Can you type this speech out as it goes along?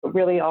it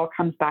really all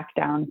comes back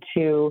down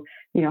to,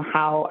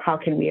 how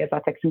can we as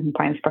ethics and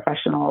compliance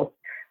professionals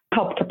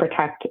help to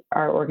protect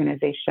our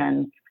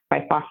organization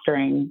by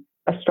fostering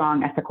a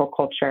strong ethical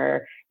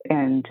culture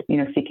and,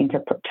 seeking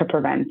to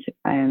prevent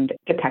and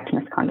detect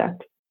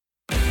misconduct.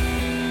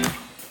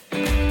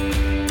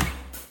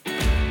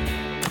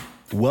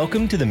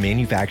 Welcome to the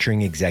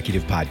Manufacturing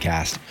Executive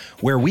Podcast,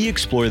 where we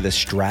explore the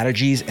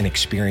strategies and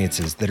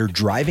experiences that are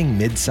driving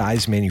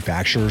mid-sized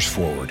manufacturers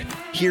forward.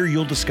 Here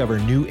you'll discover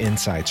new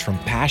insights from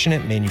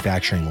passionate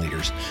manufacturing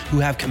leaders who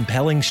have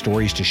compelling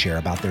stories to share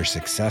about their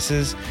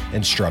successes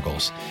and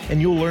struggles.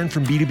 And you'll learn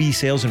from B2B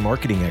sales and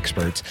marketing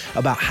experts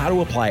about how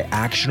to apply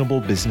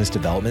actionable business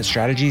development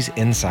strategies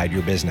inside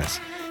your business.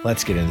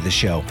 Let's get into the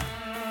show.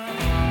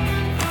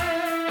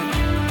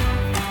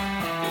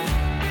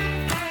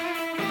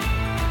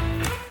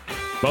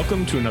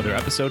 Welcome to another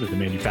episode of the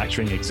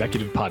Manufacturing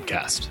Executive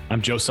Podcast.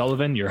 I'm Joe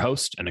Sullivan, your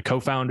host and a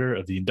co-founder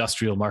of the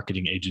industrial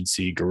marketing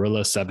agency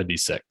Gorilla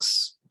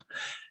 76.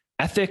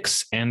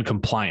 Ethics and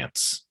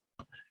compliance.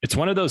 It's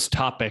one of those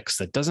topics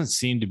that doesn't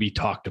seem to be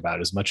talked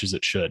about as much as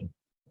it should.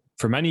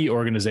 For many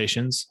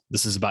organizations,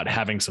 this is about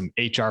having some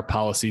HR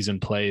policies in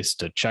place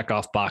to check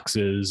off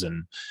boxes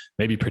and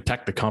maybe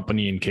protect the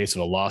company in case of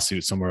a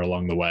lawsuit somewhere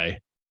along the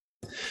way.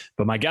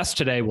 But my guest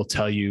today will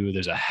tell you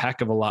there's a heck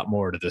of a lot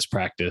more to this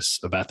practice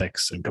of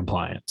ethics and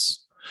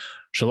compliance.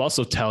 She'll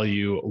also tell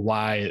you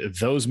why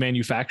those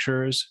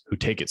manufacturers who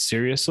take it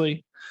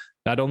seriously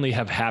not only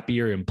have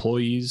happier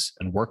employees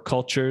and work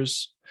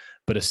cultures,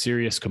 but a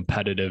serious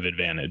competitive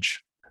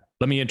advantage.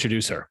 Let me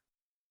introduce her.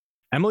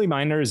 Emily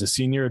Miner is a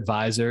senior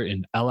advisor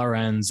in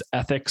LRN's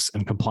ethics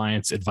and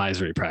compliance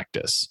advisory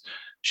practice.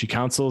 She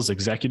counsels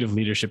executive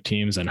leadership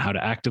teams on how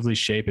to actively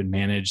shape and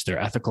manage their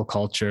ethical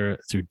culture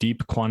through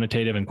deep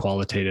quantitative and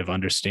qualitative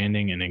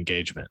understanding and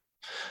engagement.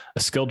 A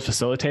skilled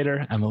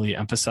facilitator, Emily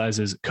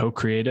emphasizes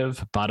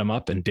co-creative,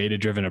 bottom-up, and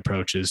data-driven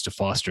approaches to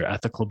foster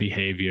ethical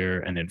behavior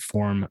and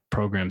inform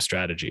program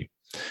strategy.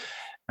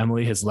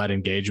 Emily has led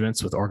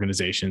engagements with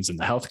organizations in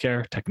the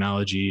healthcare,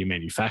 technology,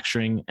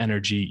 manufacturing,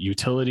 energy,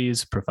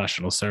 utilities,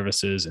 professional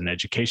services, and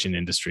education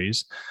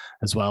industries,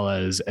 as well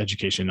as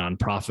education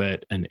nonprofit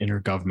and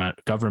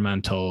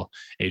intergovernmental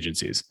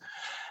agencies.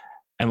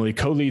 Emily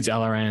co-leads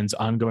LRN's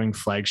ongoing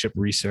flagship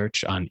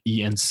research on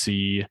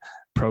E&C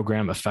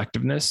program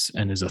effectiveness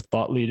and is a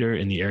thought leader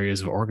in the areas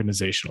of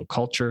organizational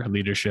culture,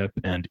 leadership,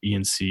 and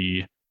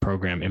E&C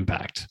program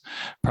impact.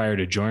 Prior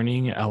to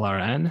joining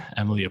LRN,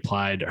 Emily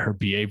applied her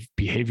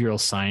behavioral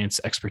science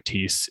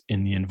expertise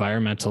in the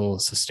environmental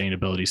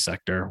sustainability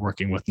sector,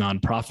 working with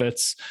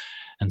nonprofits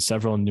and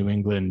several New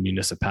England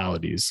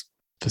municipalities,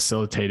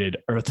 facilitated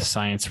earth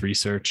science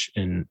research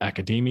in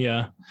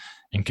academia,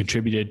 and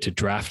contributed to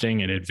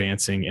drafting and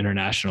advancing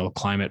international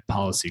climate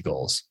policy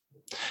goals.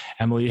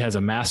 Emily has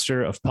a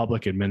Master of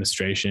Public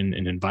Administration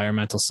in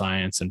Environmental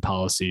Science and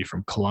Policy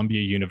from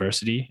Columbia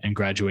University and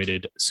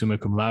graduated summa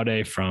cum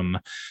laude from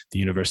the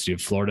University of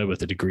Florida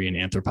with a degree in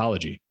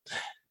anthropology.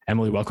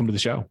 Emily, welcome to the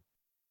show.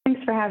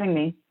 Thanks for having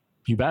me.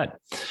 You bet.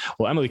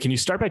 Well, Emily, can you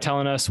start by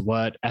telling us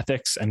what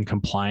ethics and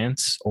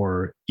compliance,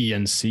 or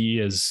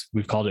E&C as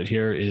we've called it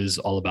here, is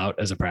all about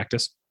as a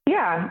practice?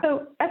 Yeah.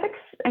 So ethics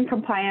and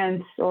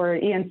compliance, or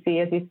E&C,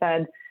 as you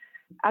said,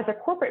 as a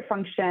corporate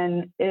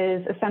function,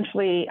 is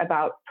essentially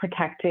about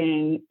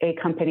protecting a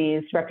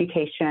company's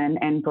reputation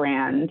and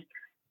brand,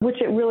 which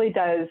it really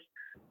does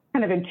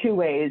kind of in two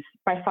ways: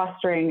 by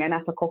fostering an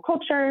ethical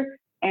culture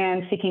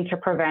and seeking to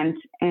prevent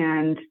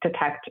and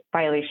detect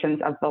violations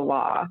of the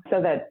law.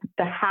 So that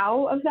the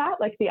how of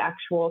that, like the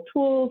actual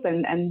tools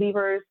and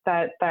levers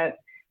that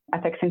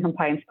ethics and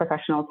compliance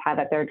professionals have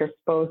at their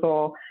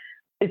disposal,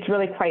 it's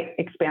really quite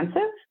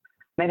expansive.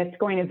 And it's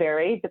going to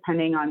vary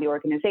depending on the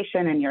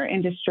organization and your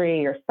industry,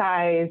 your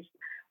size,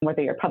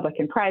 whether you're public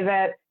and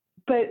private.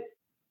 But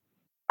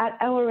at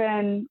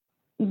LRN,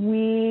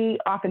 we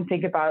often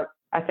think about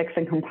ethics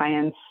and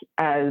compliance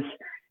as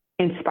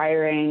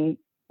inspiring,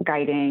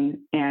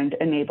 guiding, and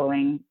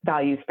enabling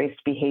values-based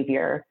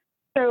behavior.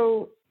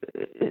 So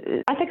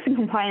ethics and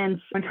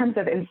compliance, in terms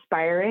of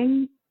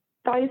inspiring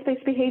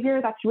values-based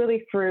behavior, that's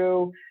really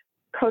through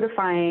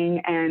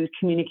codifying and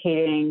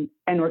communicating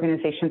an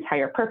organization's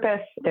higher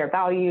purpose, their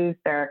values,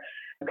 their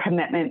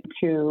commitment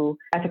to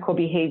ethical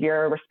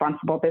behavior,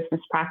 responsible business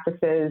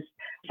practices,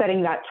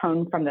 setting that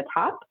tone from the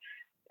top,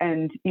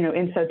 and,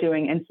 in so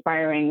doing,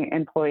 inspiring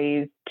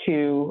employees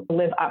to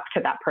live up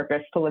to that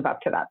purpose, to live up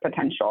to that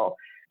potential.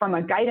 From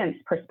a guidance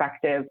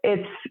perspective,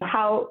 it's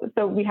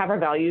so we have our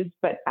values,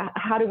 but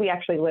how do we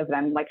actually live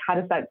them? Like, how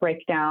does that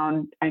break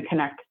down and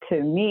connect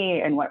to me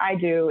and what I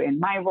do in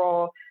my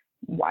role?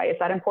 Why is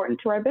that important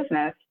to our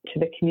business, to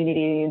the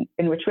community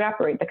in which we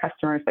operate, the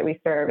customers that we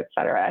serve, et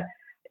cetera?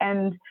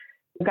 And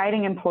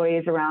guiding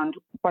employees around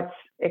what's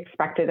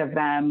expected of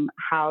them,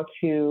 how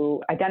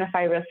to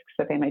identify risks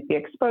that they might be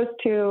exposed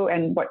to,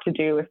 and what to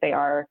do if they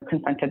are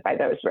confronted by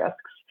those risks.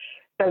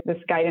 So this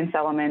guidance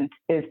element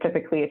is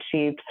typically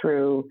achieved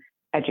through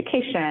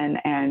education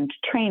and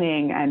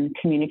training and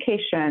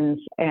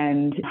communications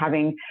and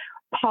having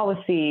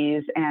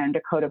policies and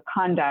a code of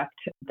conduct,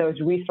 those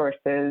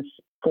resources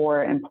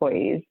for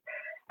employees.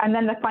 And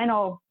then the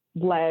final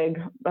leg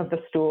of the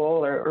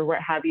stool or what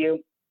have you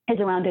is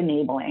around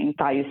enabling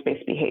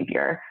values-based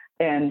behavior.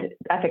 And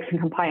ethics and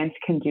compliance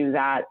can do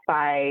that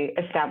by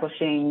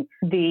establishing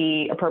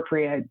the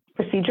appropriate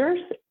procedures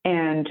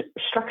and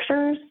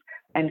structures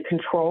and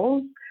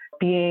controls,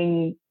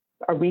 being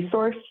a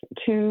resource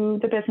to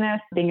the business,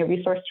 being a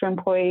resource to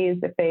employees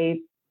if they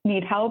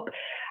need help,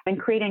 and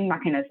creating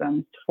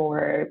mechanisms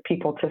for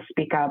people to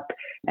speak up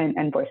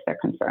and voice their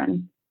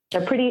concern.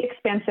 A pretty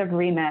expansive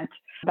remit,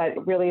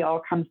 but really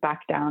all comes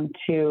back down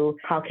to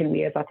how can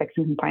we as ethics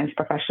and compliance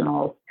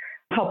professionals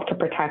help to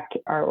protect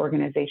our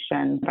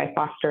organization by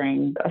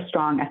fostering a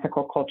strong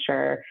ethical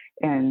culture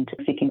and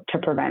seeking to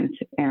prevent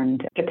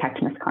and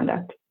detect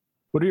misconduct.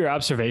 What are your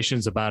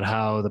observations about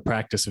how the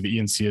practice of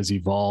E&C has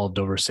evolved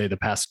over, say, the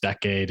past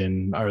decade?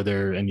 And are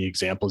there any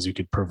examples you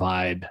could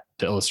provide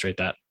to illustrate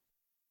that?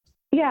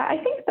 Yeah, I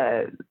think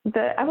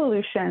the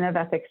evolution of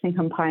ethics and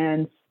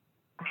compliance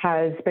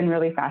has been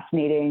really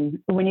fascinating.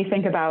 When you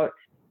think about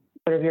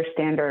sort of your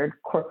standard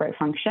corporate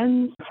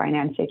functions,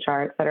 finance,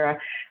 HR, et cetera,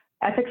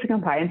 ethics and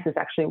compliance is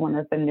actually one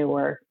of the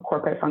newer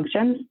corporate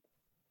functions.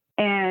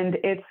 And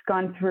it's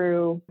gone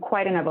through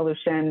quite an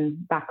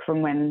evolution back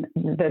from when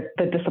the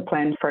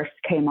discipline first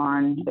came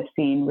on the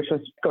scene, which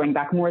was going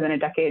back more than a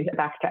decade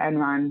back to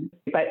Enron.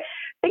 But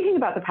thinking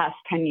about the past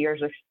 10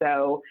 years or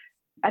so,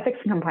 ethics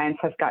and compliance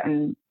has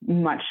gotten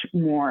much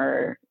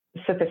more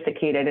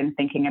sophisticated in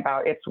thinking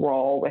about its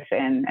role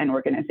within an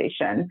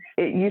organization.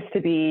 It used to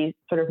be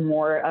sort of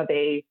more of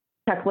a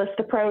checklist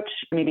approach,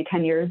 maybe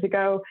 10 years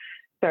ago.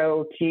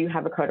 So do you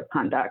have a code of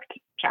conduct?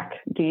 Check.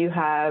 Do you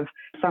have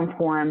some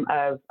form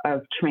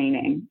of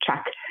training?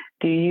 Check.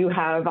 Do you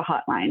have a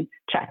hotline?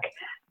 Check.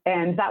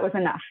 And that was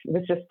enough. It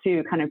was just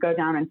to kind of go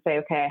down and say,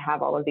 okay, I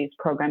have all of these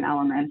program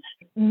elements.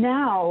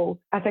 Now,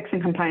 ethics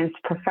and compliance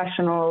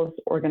professionals,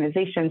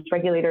 organizations,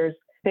 regulators,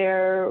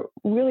 they're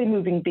really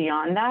moving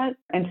beyond that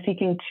and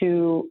seeking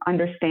to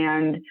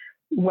understand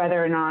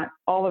whether or not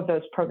all of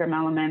those program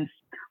elements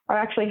are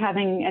actually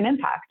having an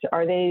impact.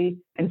 Are they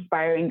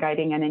inspiring,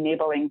 guiding, and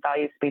enabling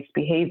values-based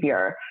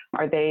behavior?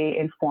 Are they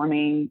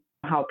informing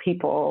how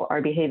people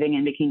are behaving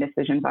and making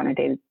decisions on a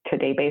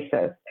day-to-day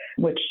basis?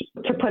 Which,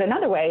 to put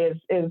another way,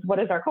 is what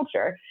is our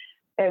culture?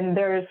 And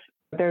there's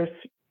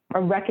a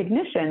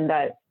recognition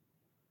that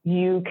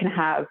you can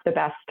have the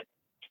best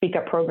Speak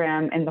Up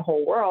program in the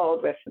whole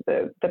world with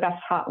the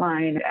best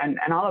hotline and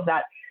all of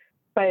that.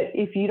 But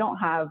if you don't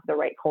have the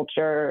right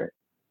culture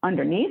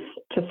underneath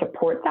to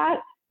support that,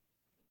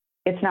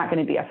 it's not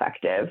going to be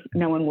effective.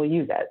 No one will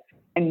use it.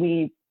 And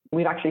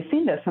we've actually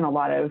seen this in a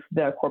lot of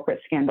the corporate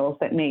scandals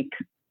that make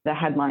the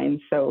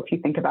headlines. So if you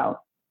think about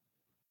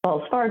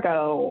Wells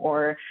Fargo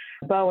or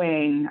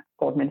Boeing,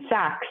 Goldman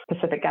Sachs,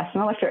 Pacific Gas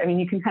and Electric, I mean,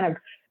 you can kind of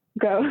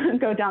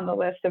go down the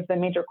list of the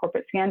major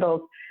corporate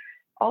scandals.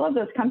 All of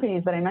those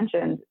companies that I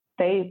mentioned,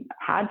 they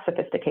had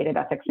sophisticated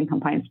ethics and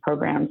compliance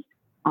programs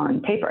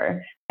on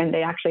paper, and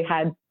they actually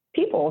had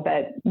people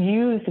that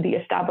used the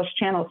established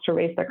channels to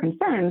raise their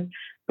concerns,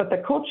 but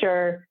the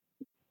culture,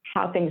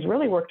 how things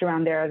really worked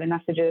around there, the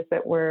messages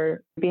that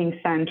were being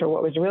sent or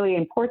what was really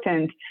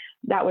important,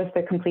 that was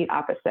the complete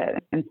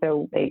opposite. And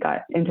so they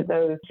got into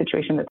those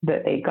situations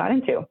that they got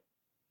into.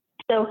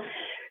 So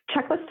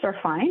checklists are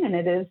fine, and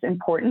it is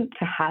important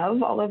to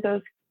have all of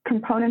those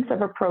components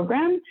of a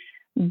program,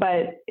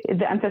 but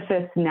the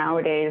emphasis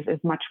nowadays is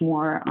much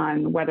more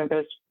on whether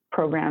those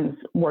programs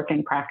work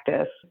in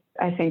practice.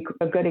 I think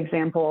a good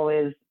example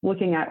is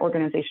looking at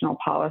organizational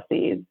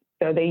policies.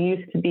 So they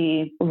used to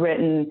be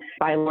written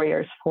by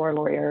lawyers for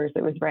lawyers.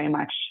 It was very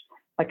much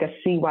like a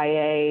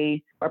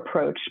CYA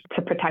approach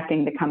to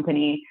protecting the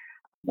company,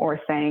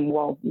 or saying,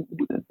 well,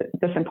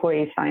 this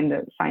employee signed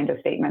a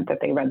statement that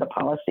they read the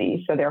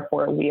policy, so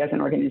therefore we as an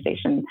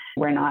organization,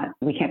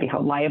 we can't be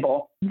held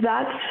liable.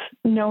 That's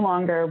no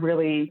longer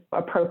really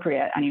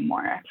appropriate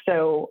anymore.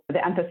 So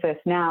the emphasis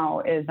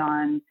now is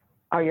on,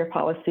 are your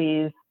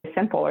policies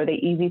simple? Are they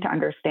easy to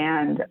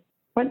understand?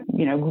 What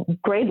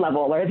grade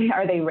level are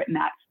they written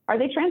at? Are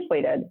they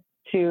translated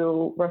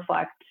to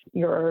reflect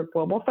your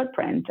global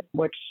footprint,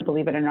 which,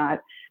 believe it or not,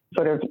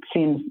 sort of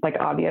seems like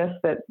obvious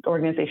that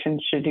organizations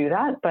should do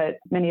that, but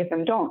many of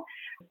them don't.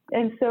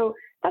 And so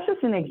that's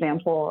just an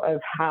example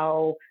of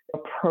how a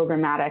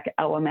programmatic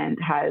element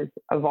has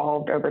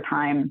evolved over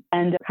time.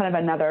 And kind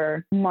of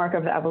another mark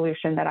of the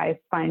evolution that I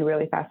find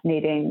really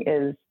fascinating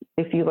is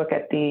if you look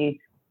at the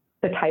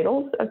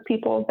titles of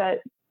people that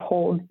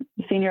hold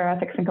senior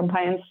ethics and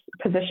compliance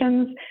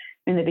positions.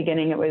 In the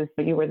beginning,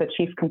 you were the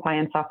chief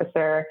compliance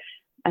officer,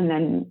 and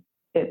then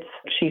it's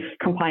chief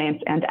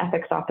compliance and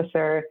ethics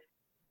officer.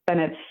 Then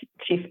it's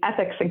chief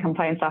ethics and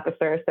compliance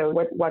officer. So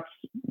what's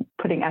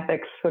putting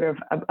ethics sort of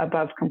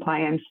above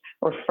compliance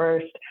or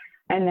first?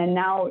 And then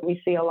now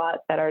we see a lot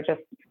that are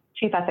just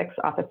chief ethics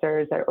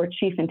officers or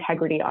chief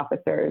integrity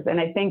officers. And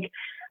I think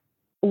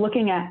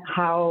looking at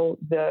how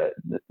the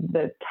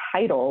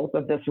titles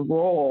of this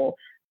role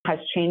has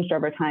changed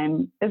over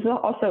time is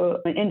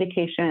also an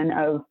indication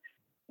of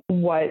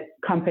what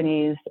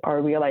companies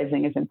are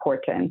realizing is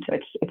important.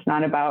 It's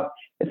not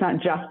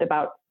just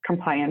about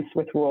compliance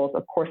with rules.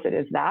 Of course it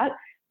is that,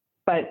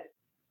 but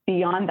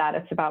beyond that,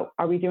 it's about,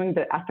 are we doing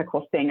the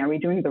ethical thing? Are we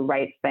doing the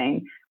right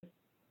thing?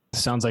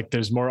 Sounds like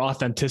there's more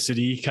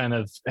authenticity kind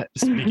of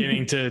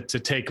beginning to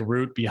take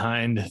root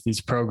behind these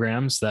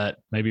programs that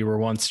maybe were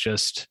once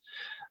just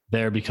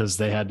there because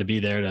they had to be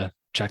there to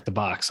check the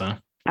box, huh?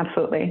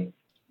 Absolutely.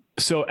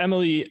 So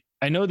Emily,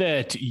 I know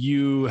that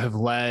you have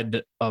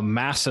led a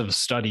massive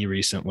study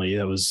recently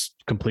that was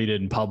completed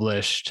and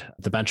published,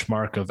 the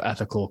Benchmark of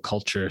Ethical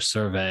Culture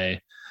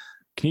Survey.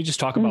 Can you just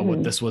talk about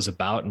what this was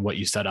about and what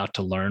you set out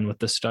to learn with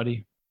this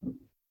study?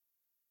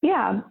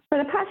 Yeah, for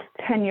the past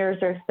 10 years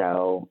or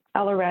so,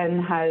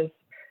 LRN has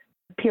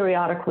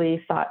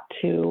periodically sought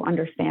to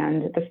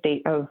understand the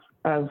state of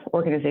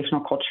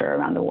organizational culture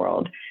around the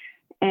world.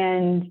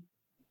 And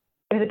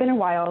it had been a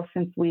while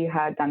since we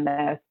had done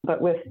this,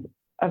 but with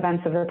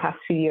events of the past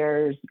few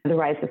years, the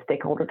rise of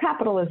stakeholder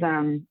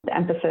capitalism, the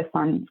emphasis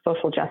on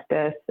social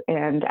justice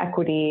and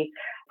equity,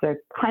 the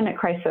climate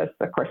crisis,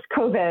 of course,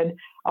 COVID,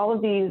 all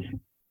of these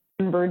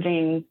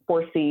converging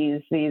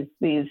forces,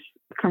 these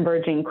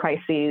converging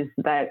crises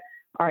that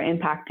are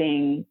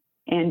impacting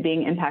and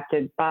being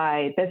impacted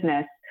by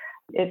business,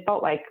 it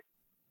felt like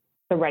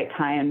the right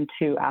time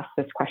to ask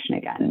this question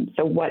again.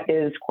 So what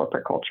is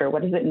corporate culture?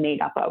 What is it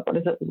made up of? What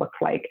does it look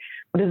like?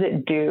 What does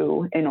it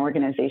do in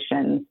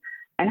organizations?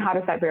 And how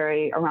does that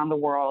vary around the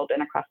world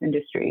and across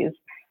industries?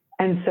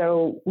 And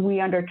so we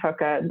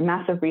undertook a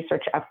massive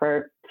research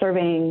effort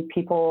surveying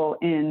people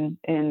in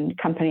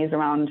companies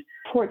around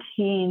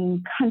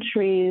 14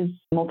 countries,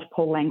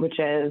 multiple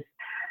languages,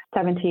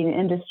 17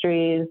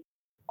 industries,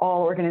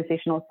 all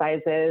organizational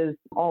sizes,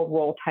 all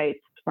role types,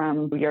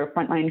 from your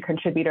frontline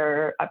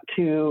contributor up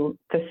to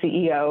the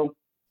CEO.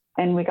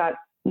 And we got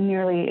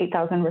nearly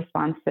 8,000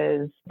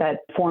 responses that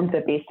formed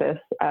the basis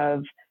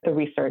of the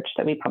research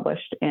that we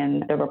published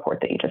in the report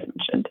that you just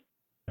mentioned.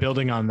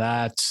 Building on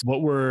that,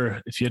 what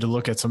were, if you had to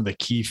look at some of the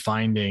key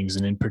findings,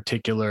 and in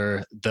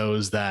particular,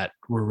 those that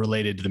were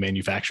related to the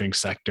manufacturing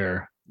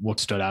sector, what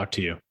stood out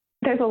to you?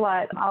 There's a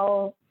lot.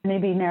 I'll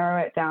maybe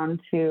narrow it down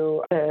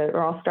to,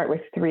 or I'll start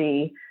with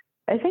three.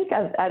 I think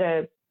at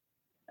a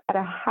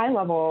high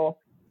level,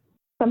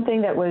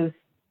 something that was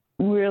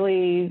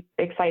really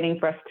exciting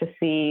for us to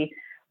see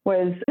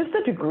was just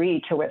the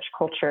degree to which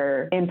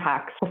culture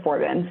impacts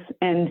performance.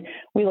 And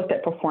we looked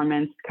at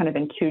performance kind of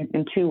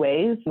in two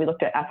ways. We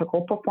looked at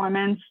ethical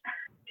performance.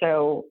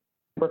 So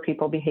were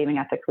people behaving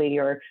ethically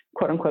or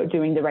quote unquote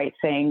doing the right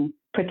thing,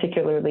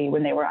 particularly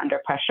when they were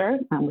under pressure,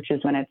 which is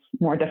when it's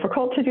more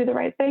difficult to do the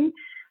right thing.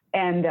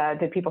 And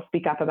did people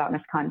speak up about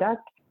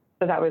misconduct?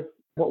 So that was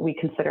what we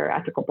consider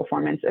ethical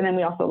performance. And then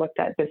we also looked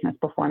at business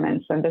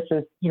performance. And this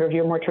is your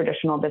more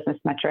traditional business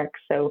metrics.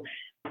 So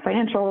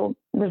financial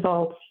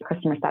results,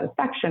 customer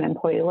satisfaction,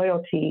 employee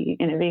loyalty,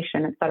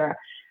 innovation, et cetera.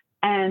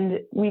 And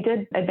we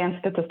did advanced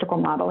statistical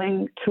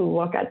modeling to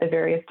look at the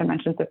various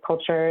dimensions of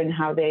culture and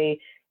how they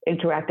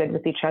interacted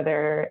with each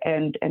other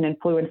and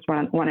influenced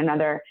one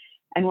another.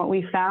 And what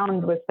we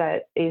found was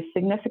that a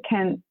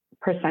significant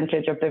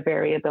percentage of the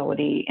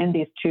variability in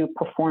these two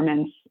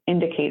performance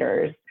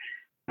indicators,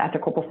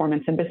 ethical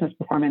performance and business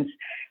performance,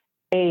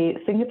 a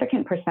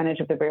significant percentage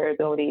of the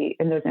variability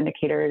in those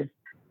indicators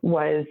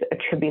was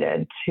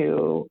attributed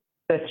to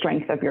the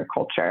strength of your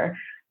culture,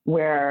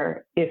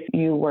 where if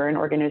you were an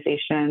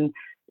organization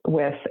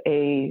with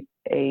a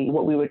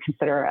what we would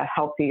consider a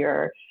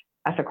healthier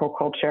ethical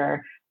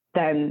culture,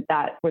 then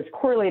that was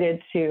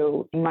correlated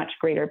to much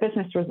greater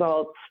business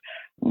results,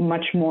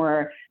 much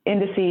more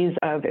indices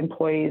of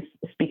employees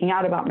speaking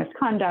out about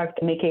misconduct,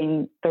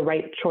 making the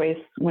right choice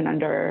when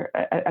under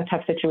a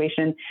tough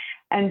situation,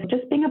 and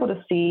just being able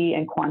to see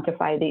and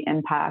quantify the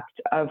impact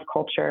of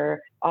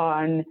culture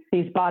on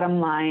these bottom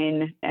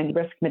line and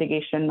risk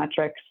mitigation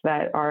metrics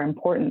that are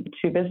important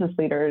to business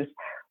leaders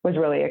was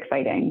really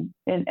exciting.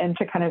 And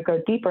to kind of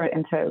go deeper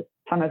into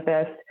some of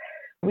this,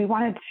 we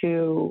wanted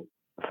to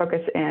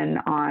focus in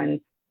on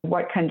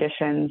what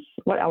conditions,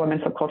 what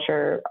elements of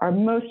culture are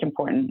most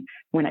important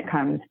when it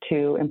comes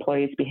to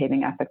employees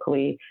behaving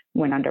ethically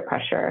when under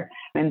pressure.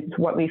 And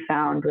what we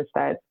found was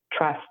that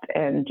trust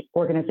and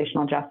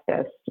organizational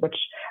justice, which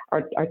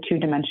are two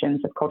dimensions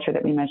of culture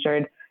that we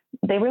measured,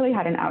 they really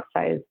had an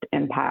outsized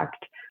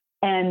impact.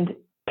 And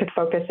to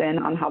focus in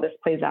on how this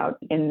plays out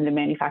in the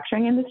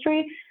manufacturing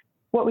industry,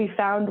 what we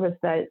found was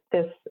that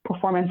this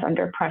performance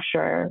under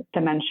pressure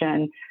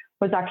dimension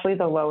was actually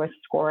the lowest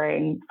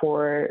scoring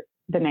for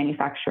the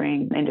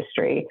manufacturing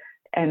industry.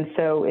 And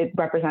so it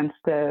represents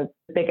the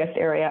biggest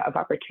area of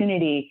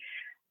opportunity.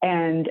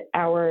 And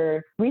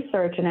our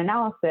research and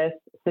analysis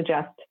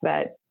suggests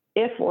that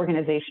if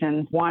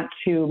organizations want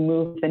to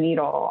move the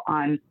needle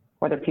on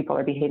whether people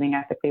are behaving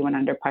ethically when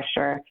under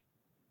pressure,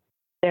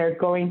 they're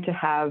going to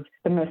have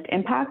the most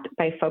impact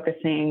by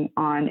focusing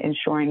on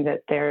ensuring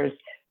that there's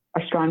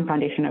a strong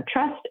foundation of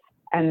trust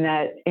and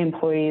that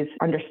employees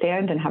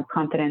understand and have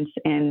confidence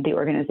in the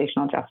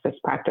organizational justice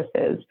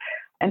practices.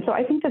 And so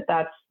I think that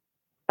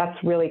that's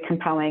really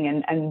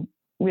compelling and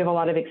we have a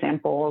lot of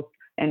examples,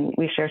 and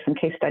we share some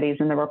case studies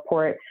in the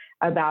report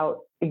about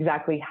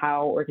exactly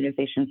how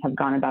organizations have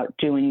gone about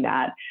doing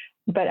that.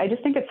 But I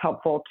just think it's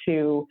helpful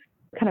to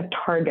kind of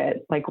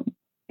target, like,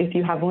 if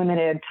you have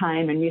limited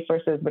time and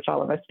resources, which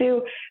all of us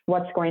do,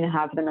 what's going to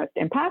have the most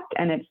impact?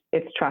 And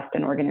it's trust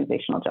and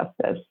organizational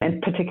justice,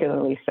 and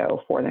particularly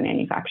so for the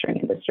manufacturing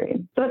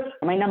industry. So that's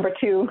my number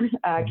two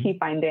key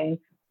finding.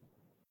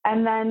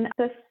 And then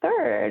the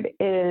third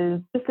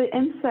is just the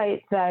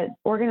insight that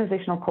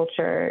organizational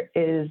culture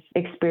is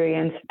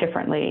experienced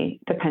differently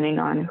depending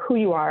on who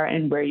you are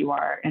and where you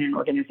are in an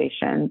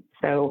organization.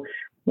 So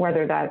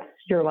whether that's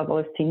your level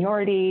of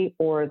seniority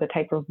or the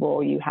type of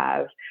role you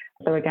have.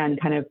 So again,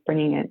 kind of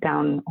bringing it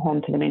down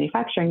home to the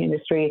manufacturing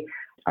industry,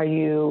 are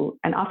you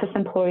an office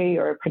employee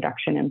or a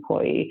production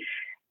employee?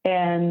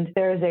 And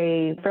there's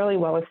a fairly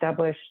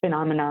well-established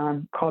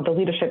phenomenon called the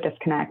leadership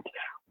disconnect,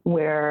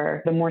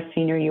 where the more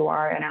senior you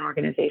are in an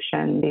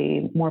organization,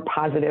 the more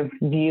positive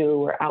view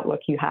or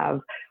outlook you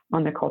have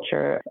on the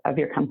culture of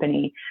your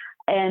company.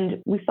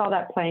 And we saw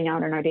that playing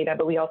out in our data,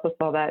 but we also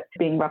saw that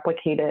being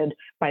replicated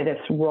by this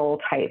role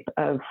type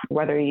of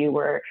whether you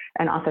were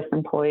an office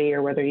employee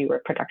or whether you were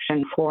a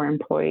production floor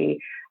employee,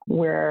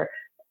 where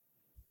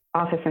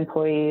office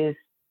employees,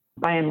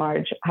 by and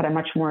large, had a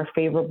much more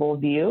favorable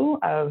view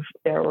of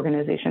their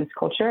organization's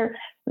culture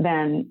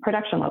than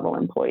production level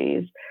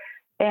employees.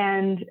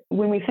 And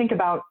when we think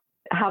about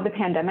how the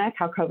pandemic,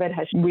 how COVID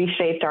has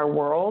reshaped our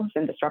worlds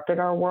and disrupted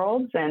our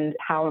worlds, and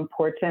how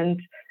important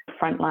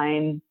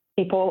frontline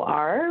people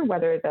are,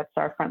 whether that's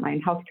our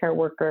frontline healthcare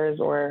workers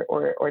or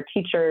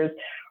teachers,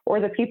 or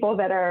the people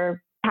that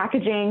are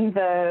packaging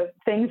the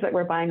things that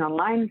we're buying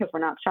online because we're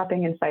not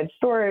shopping inside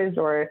stores,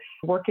 or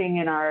working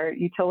in our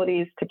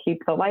utilities to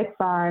keep the lights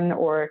on,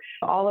 or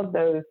all of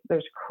those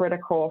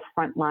critical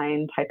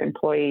frontline type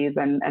employees.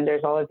 And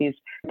there's all of these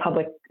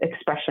public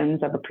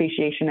expressions of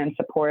appreciation and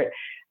support.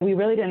 We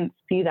really didn't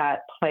see that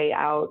play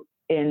out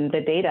in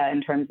the data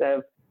in terms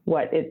of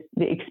what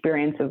the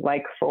experience is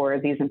like for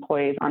these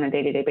employees on a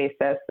day-to-day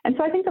basis. And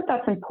so I think that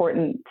that's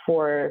important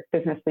for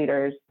business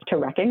leaders to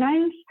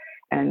recognize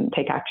and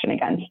take action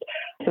against.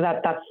 So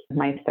that's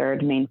my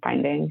third main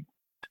finding.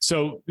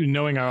 So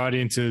knowing our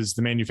audience is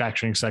the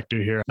manufacturing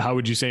sector here, how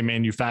would you say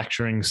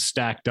manufacturing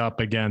stacked up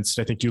against,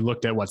 I think you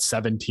looked at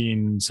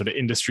 17 sort of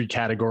industry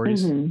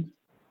categories? Mm-hmm.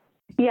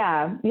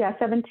 Yeah,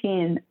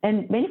 17.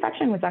 And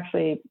manufacturing was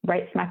actually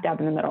right smack dab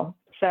in the middle.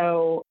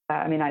 So,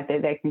 I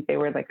think they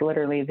were like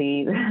literally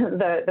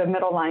the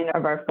middle line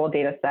of our full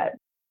data set.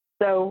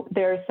 So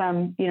there's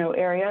some,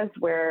 areas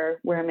where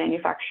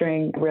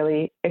manufacturing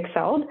really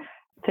excelled.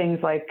 Things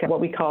like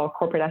what we call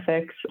corporate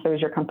ethics. So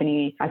is your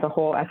company as a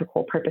whole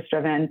ethical,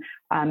 purpose-driven?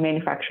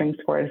 Manufacturing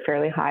scored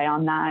fairly high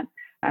on that.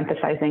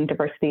 Emphasizing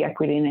diversity,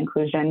 equity, and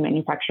inclusion.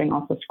 Manufacturing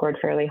also scored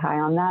fairly high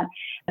on that.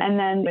 And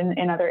then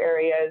in other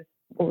areas,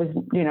 it was,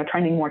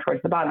 trending more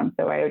towards the bottom.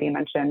 So I already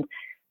mentioned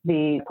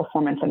the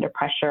performance under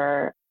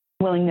pressure.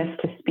 Willingness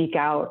to speak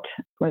out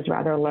was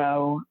rather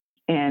low,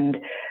 and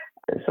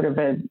sort of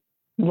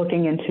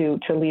looking into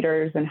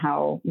leaders and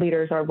how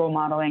leaders are role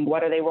modeling.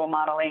 What are they role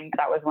modeling?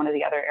 That was one of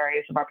the other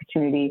areas of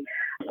opportunity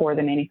for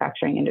the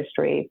manufacturing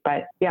industry.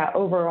 But yeah,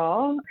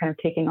 overall, kind of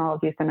taking all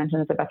of these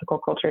dimensions of ethical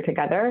culture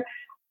together,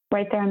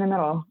 right there in the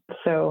middle.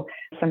 So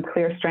some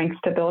clear strengths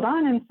to build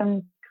on and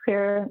some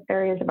clear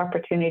areas of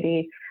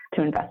opportunity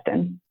to invest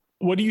in.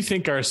 What do you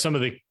think are some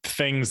of the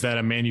things that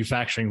a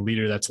manufacturing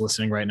leader that's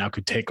listening right now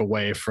could take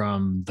away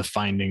from the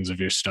findings of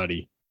your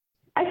study?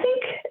 I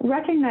think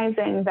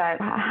recognizing that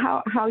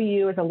how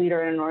you as a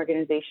leader in an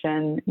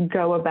organization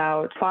go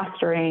about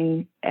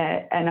fostering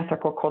an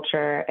ethical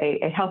culture,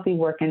 a healthy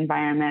work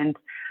environment,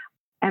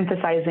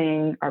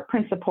 emphasizing our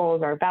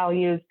principles, our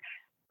values,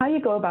 how you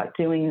go about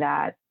doing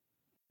that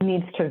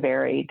needs to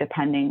vary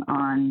depending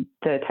on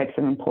the types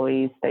of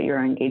employees that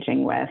you're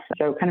engaging with.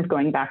 So kind of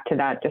going back to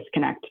that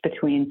disconnect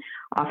between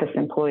office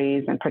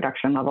employees and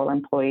production level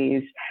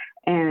employees,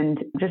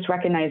 and just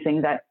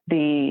recognizing that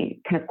the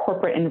kind of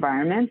corporate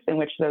environments in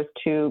which those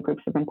two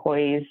groups of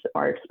employees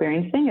are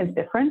experiencing is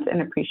different,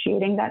 and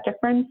appreciating that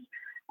difference,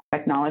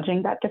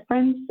 acknowledging that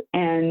difference,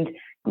 and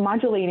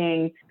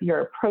modulating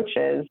your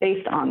approaches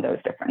based on those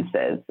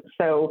differences.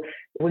 So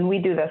when we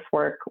do this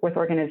work with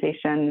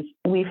organizations,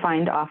 we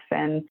find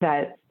often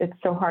that it's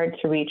so hard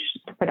to reach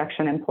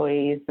production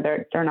employees.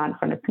 They're not in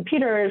front of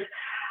computers.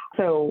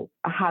 So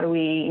how do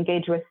we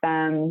engage with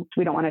them?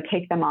 We don't want to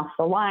take them off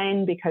the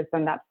line because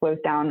then that slows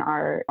down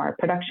our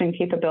production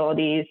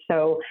capabilities.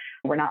 So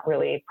we're not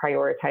really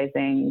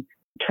prioritizing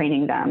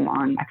training them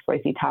on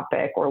XYZ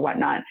topic or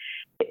whatnot.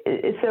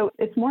 So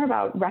it's more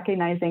about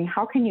recognizing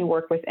how can you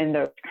work within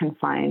those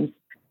confines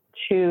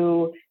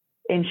to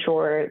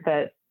ensure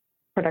that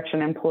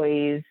production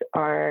employees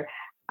are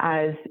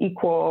as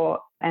equal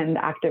and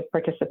active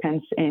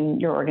participants in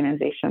your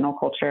organizational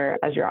culture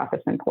as your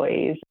office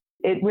employees.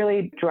 It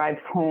really drives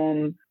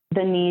home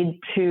the need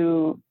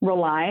to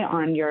rely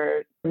on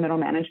your middle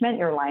management,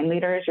 your line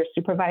leaders, your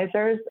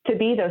supervisors to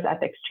be those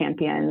ethics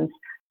champions,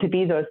 to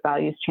be those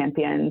values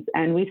champions.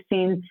 And we've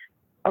seen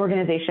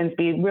organizations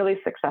be really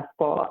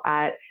successful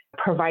at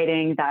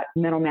providing that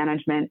middle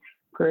management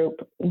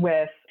group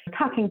with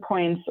talking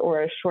points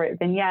or a short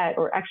vignette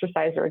or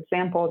exercise or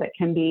example that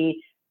can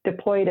be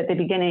deployed at the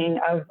beginning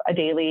of a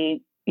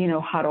daily,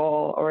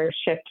 huddle or a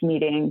shift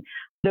meeting.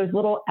 Those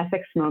little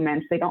ethics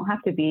moments, they don't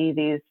have to be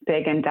these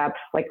big in-depth,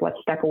 like let's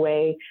step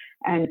away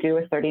and do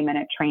a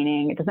 30-minute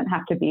training. It doesn't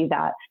have to be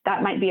that.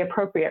 That might be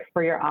appropriate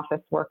for your office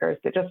workers,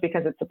 but just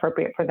because it's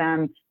appropriate for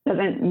them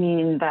doesn't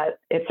mean that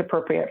it's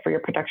appropriate for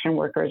your production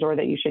workers or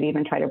that you should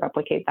even try to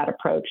replicate that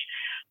approach.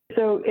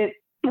 So it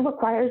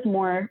requires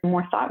more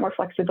thought, more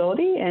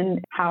flexibility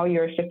in how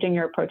you're shifting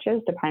your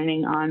approaches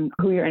depending on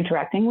who you're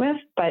interacting with.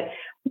 But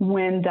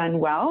when done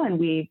well, and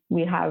we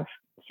have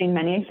seen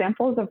many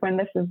examples of when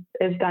this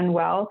is done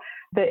well,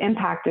 the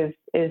impact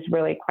is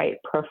really quite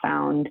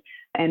profound.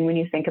 And when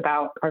you think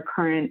about our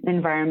current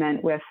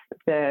environment with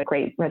the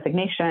Great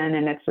Resignation,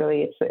 and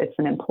it's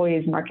an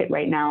employees market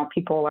right now,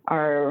 people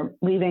are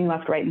leaving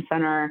left, right, and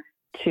center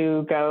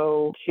to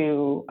go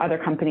to other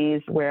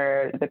companies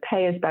where the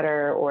pay is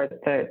better or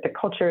the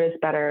culture is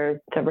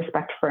better, the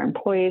respect for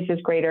employees is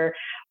greater.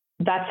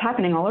 That's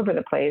happening all over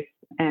the place,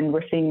 and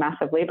we're seeing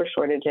massive labor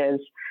shortages.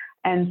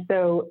 And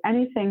so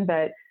anything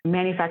that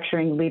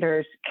manufacturing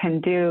leaders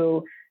can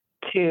do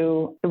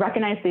to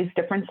recognize these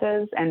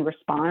differences and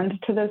respond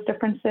to those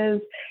differences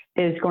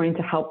is going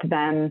to help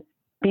them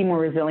be more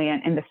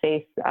resilient in the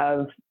face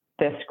of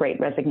this Great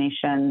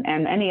Resignation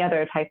and any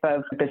other type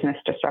of business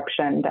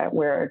disruption that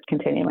we're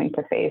continuing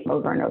to face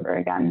over and over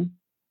again.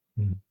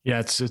 Yeah,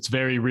 it's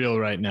very real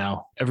right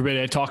now.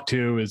 Everybody I talk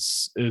to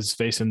is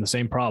facing the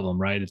same problem,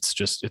 right?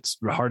 It's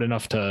hard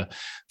enough to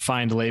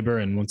find labor,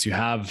 and once you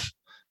have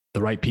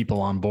the right people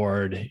on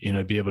board,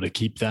 be able to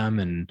keep them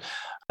and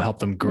help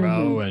them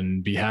grow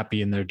and be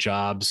happy in their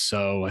jobs.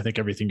 So I think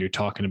everything you're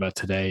talking about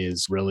today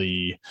is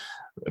really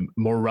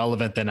more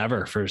relevant than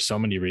ever for so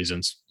many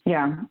reasons.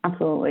 Yeah,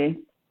 absolutely.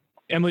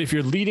 Emily, if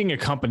you're leading a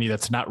company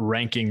that's not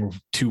ranking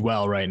too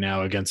well right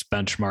now against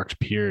benchmarked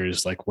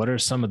peers, like what are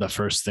some of the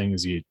first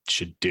things you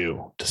should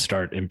do to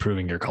start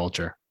improving your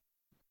culture?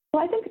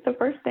 Well, I think the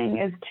first thing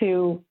is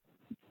to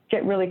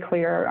get really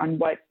clear on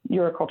what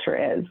your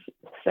culture is.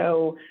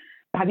 So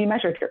have you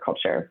measured your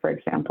culture, for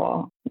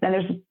example? And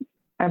there's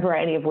a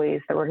variety of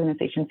ways that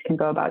organizations can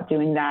go about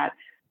doing that.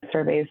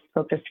 Surveys,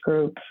 focus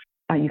groups.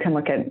 You can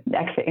look at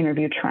exit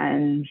interview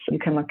trends. You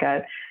can look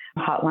at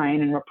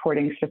hotline and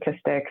reporting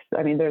statistics.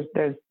 I mean, there's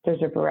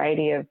a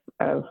variety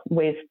of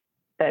ways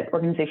that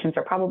organizations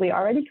are probably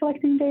already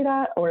collecting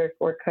data or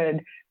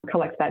could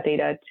collect that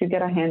data to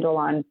get a handle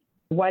on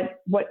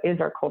what is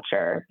our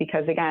culture?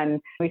 Because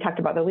again, we talked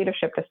about the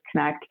leadership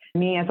disconnect.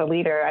 Me as a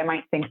leader, I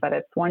might think that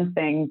it's one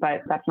thing,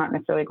 but that's not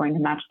necessarily going to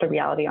match the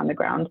reality on the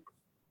ground.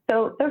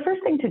 So the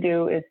first thing to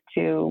do is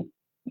to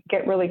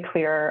get really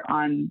clear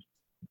on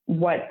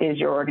what is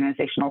your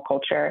organizational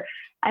culture.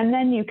 And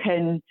then you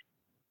can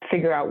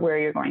figure out where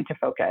you're going to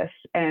focus.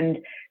 And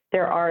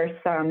there are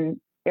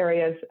some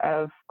areas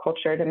of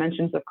culture,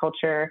 dimensions of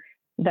culture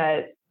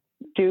that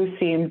do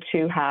seem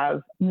to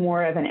have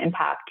more of an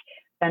impact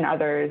than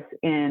others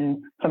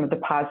in some of the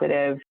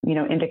positive,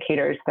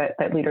 indicators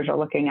that leaders are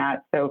looking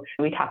at. So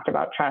we talked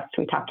about trust,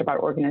 we talked about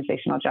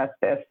organizational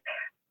justice.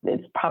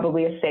 It's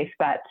probably a safe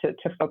bet to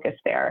focus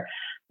there.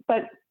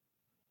 But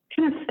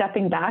kind of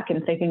stepping back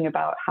and thinking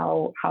about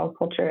how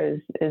culture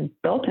is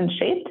built and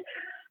shaped,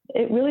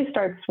 it really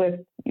starts with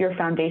your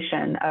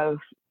foundation of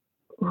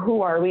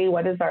who are we?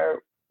 What's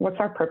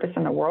our purpose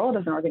in the world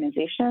as an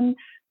organization?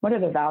 What are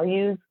the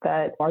values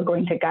that are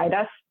going to guide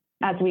us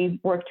as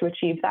we work to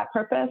achieve that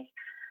purpose?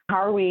 How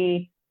are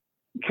we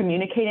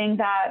communicating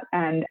that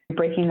and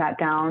breaking that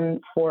down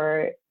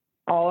for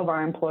all of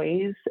our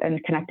employees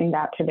and connecting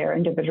that to their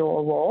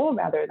individual role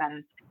rather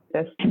than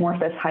this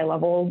amorphous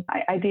high-level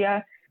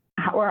idea?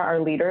 How are our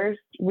leaders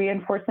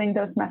reinforcing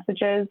those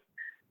messages?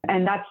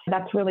 And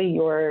that's really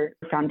your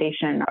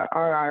foundation.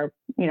 Are our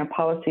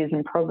policies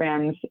and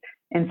programs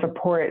in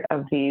support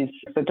of these?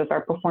 So does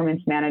our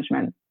performance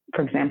management,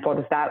 for example,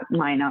 does that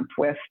line up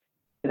with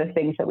the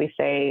things that we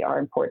say are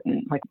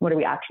important? Like what are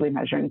we actually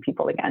measuring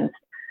people against?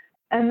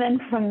 And then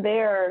from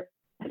there,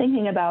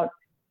 thinking about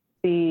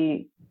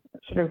the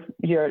sort of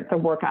the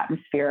work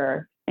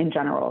atmosphere in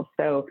general.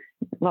 So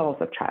levels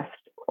of trust,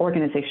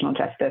 organizational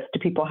justice. Do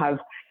people have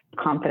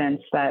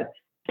confidence that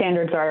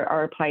standards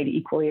are applied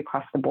equally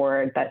across the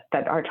board,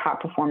 that our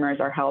top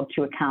performers are held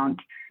to account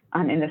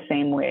in the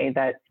same way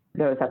that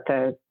those at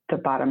the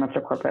bottom of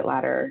the corporate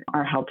ladder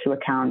are held to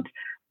account?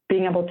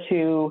 Being able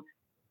to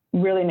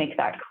really make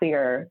that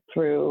clear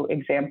through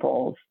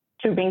examples,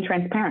 through being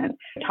transparent,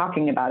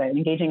 talking about it,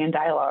 engaging in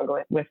dialogue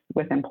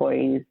with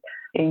employees,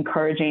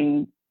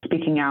 encouraging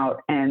speaking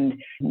out.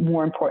 And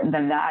more important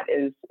than that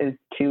is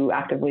to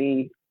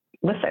actively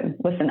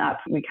listen up.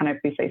 We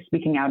say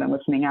speaking out and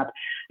listening up.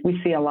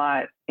 We see a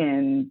lot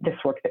in this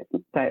work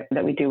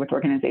that we do with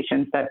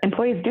organizations that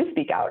employees do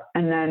speak out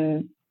and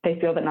then they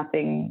feel that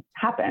nothing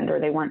happened or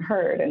they weren't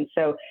heard. And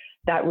so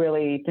that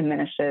really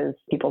diminishes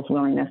people's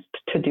willingness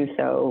to do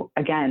so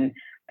again.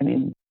 I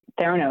mean,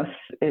 Theranos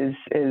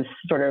is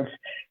sort of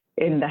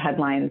in the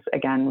headlines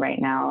again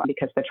right now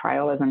because the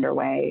trial is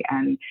underway.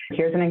 And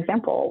here's an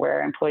example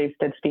where employees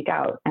did speak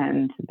out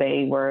and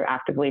they were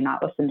actively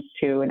not listened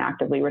to and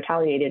actively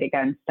retaliated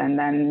against. And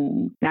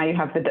then now you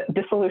have the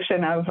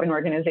dissolution of an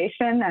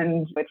organization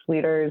and its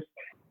leaders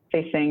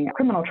facing a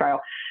criminal trial.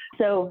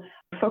 So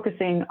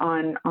focusing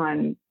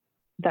on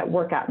that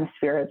work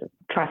atmosphere,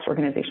 trust,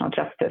 organizational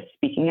justice,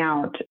 speaking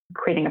out,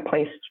 creating a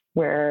place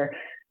where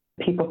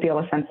people feel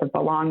a sense of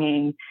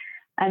belonging.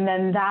 And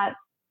then that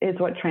is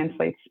what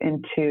translates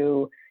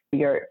into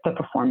the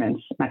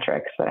performance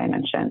metrics that I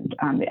mentioned,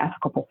 the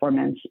ethical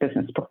performance,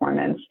 business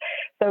performance.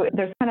 So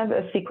there's kind of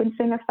a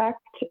sequencing effect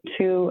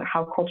to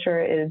how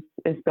culture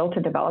is built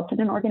and developed in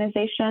an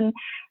organization,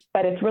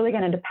 but it's really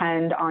going to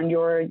depend on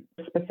your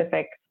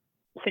specific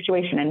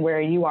situation and where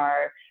you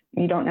are.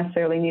 You don't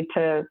necessarily need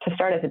to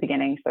start at the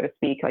beginning, so to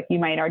speak. Like you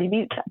might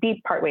already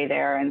be partway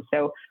there. And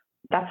so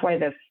that's why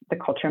the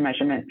culture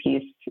measurement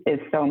piece is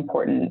so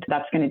important.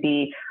 That's going to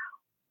be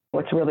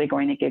what's really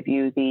going to give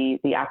you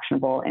the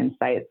actionable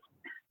insights.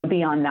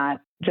 Beyond that,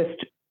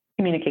 just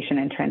communication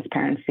and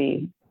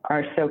transparency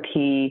are so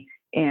key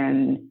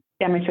in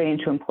demonstrating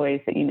to employees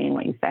that you mean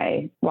what you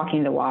say,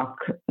 walking the walk,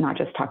 not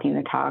just talking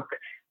the talk.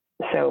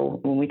 So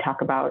when we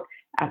talk about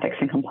ethics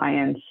and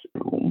compliance,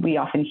 we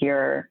often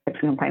hear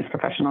ethics and compliance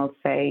professionals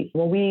say,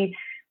 well, we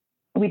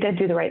did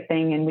do the right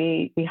thing and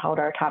we held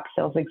our top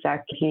sales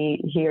exec, he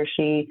or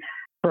she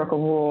broke a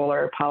rule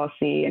or a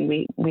policy and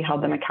we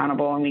held them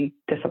accountable and we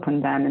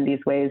disciplined them in these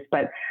ways,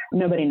 but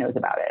nobody knows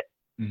about it.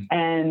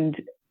 And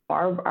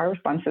our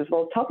response is,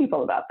 well, tell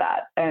people about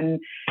that. And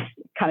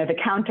kind of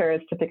the counter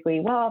is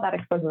typically, well, that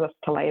exposes us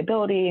to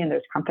liability and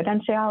there's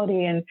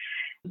confidentiality. And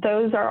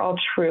those are all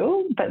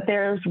true, but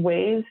there's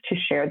ways to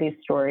share these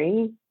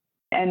stories.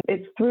 And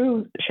it's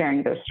through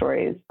sharing those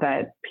stories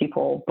that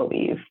people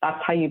believe.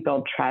 That's how you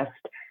build trust.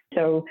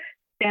 So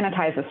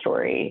sanitize a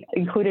story,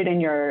 include it in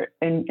your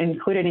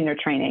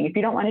training. If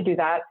you don't want to do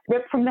that,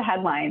 rip from the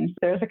headlines.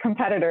 There's a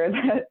competitor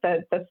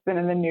that's been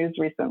in the news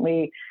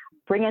recently.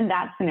 Bring in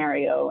that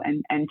scenario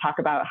and talk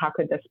about how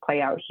could this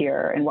play out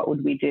here and what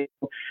would we do.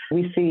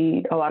 We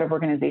see a lot of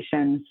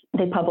organizations,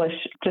 they publish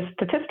just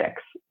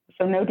statistics.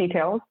 So no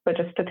details, but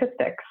just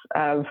statistics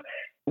of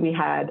we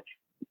had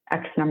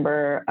X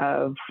number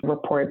of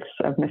reports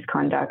of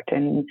misconduct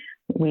and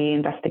we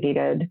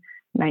investigated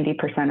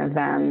 90% of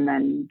them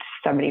and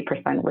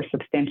 70% were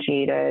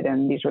substantiated.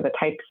 And these were the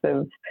types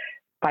of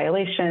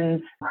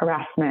violations,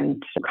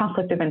 harassment,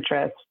 conflict of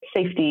interest,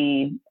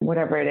 safety,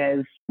 whatever it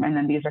is. And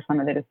then these are some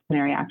of the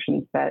disciplinary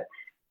actions that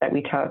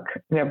we took.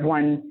 We have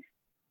one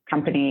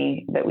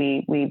company that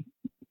we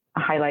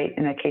highlight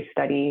in a case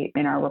study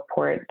in our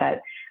report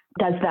that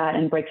does that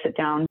and breaks it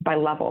down by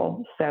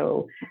level.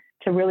 So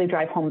to really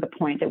drive home the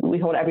point that we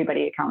hold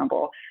everybody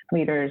accountable,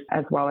 leaders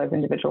as well as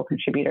individual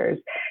contributors.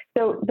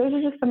 So those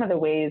are just some of the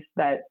ways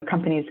that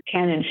companies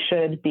can and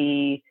should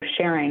be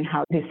sharing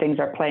how these things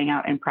are playing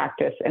out in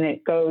practice. And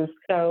it goes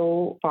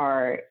so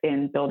far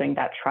in building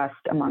that trust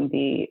among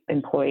the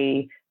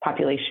employee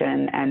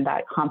population and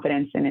that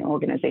confidence in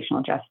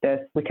organizational justice.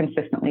 We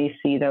consistently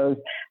see those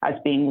as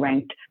being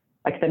ranked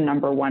like the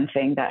number one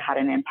thing that had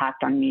an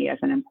impact on me as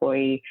an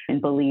employee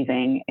in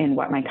believing in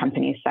what my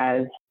company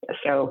says.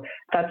 So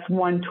that's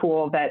one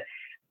tool that,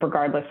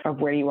 regardless of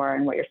where you are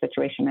and what your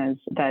situation is,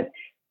 that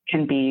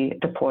can be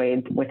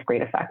deployed with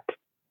great effect.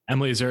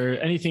 Emily, is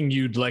there anything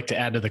you'd like to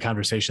add to the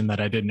conversation that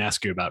I didn't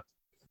ask you about?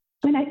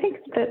 And I think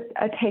that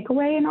a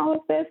takeaway in all of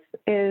this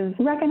is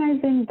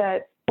recognizing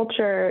that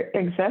culture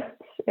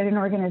exists in an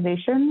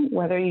organization,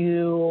 whether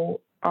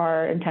you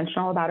are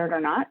intentional about it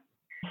or not.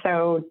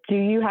 So do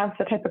you have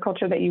the type of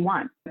culture that you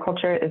want?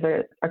 Culture is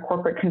a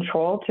corporate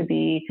control to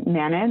be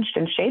managed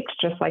and shaped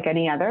just like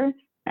any other.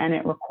 And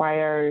it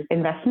requires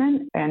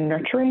investment and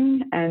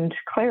nurturing and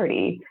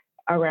clarity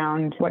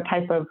around what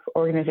type of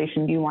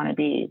organization you want to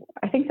be.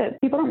 I think that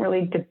people don't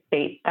really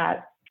debate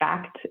that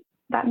fact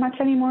that much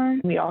anymore.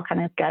 We all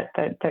kind of get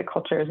that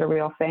culture is a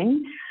real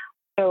thing.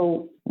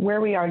 So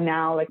where we are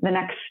now, like the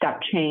next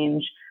step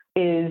change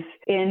is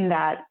in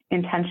that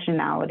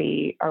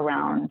intentionality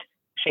around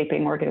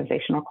shaping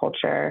organizational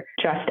culture,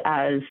 just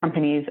as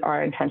companies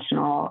are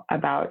intentional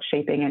about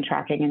shaping and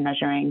tracking and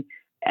measuring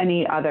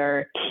any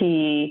other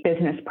key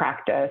business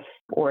practice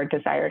or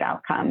desired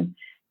outcome.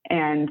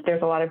 And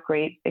there's a lot of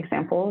great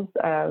examples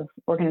of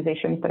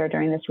organizations that are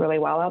doing this really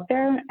well out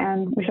there,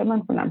 and we should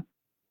learn from them.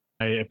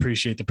 I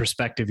appreciate the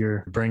perspective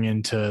you're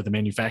bringing to the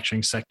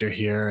manufacturing sector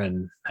here.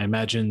 And I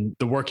imagine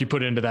the work you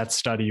put into that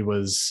study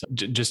was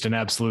just an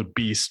absolute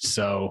beast.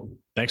 So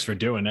thanks for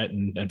doing it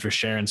and for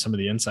sharing some of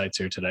the insights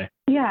here today.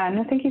 Yeah,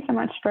 no, thank you so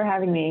much for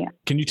having me.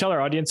 Can you tell our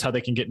audience how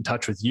they can get in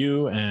touch with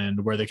you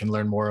and where they can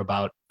learn more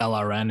about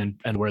LRN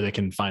and where they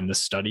can find this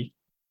study?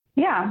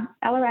 Yeah,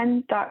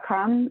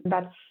 LRN.com.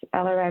 That's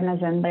LRN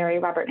as in Larry,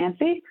 Robert,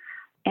 Nancy.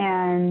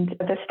 And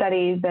the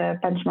study, the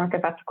benchmark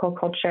of ethical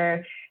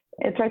culture,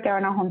 It's right there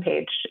on our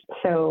homepage,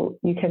 so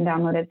you can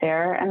download it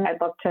there. And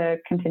I'd love to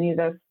continue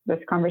this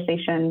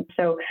conversation.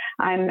 So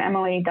I'm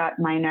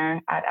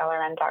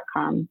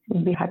emily.miner@lrn.com.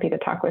 I'd be happy to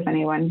talk with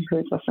anyone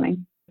who's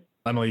listening.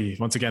 Emily,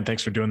 once again,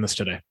 thanks for doing this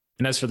today.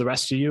 And as for the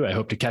rest of you, I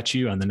hope to catch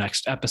you on the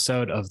next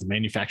episode of The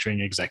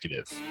Manufacturing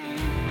Executive.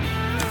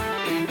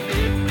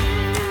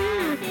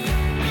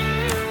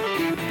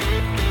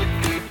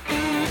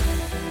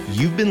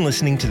 You've been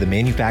listening to the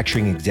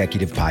Manufacturing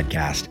Executive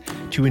Podcast.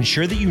 To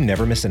ensure that you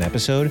never miss an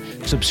episode,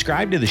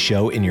 subscribe to the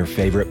show in your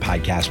favorite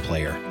podcast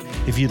player.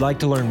 If you'd like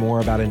to learn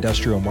more about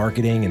industrial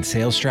marketing and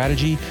sales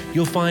strategy,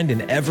 you'll find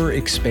an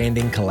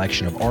ever-expanding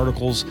collection of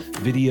articles,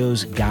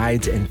 videos,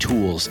 guides, and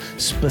tools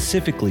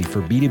specifically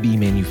for B2B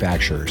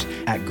manufacturers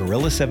at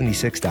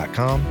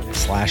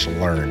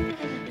gorilla76.com/learn.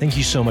 Thank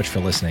you so much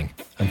for listening.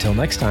 Until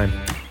next time.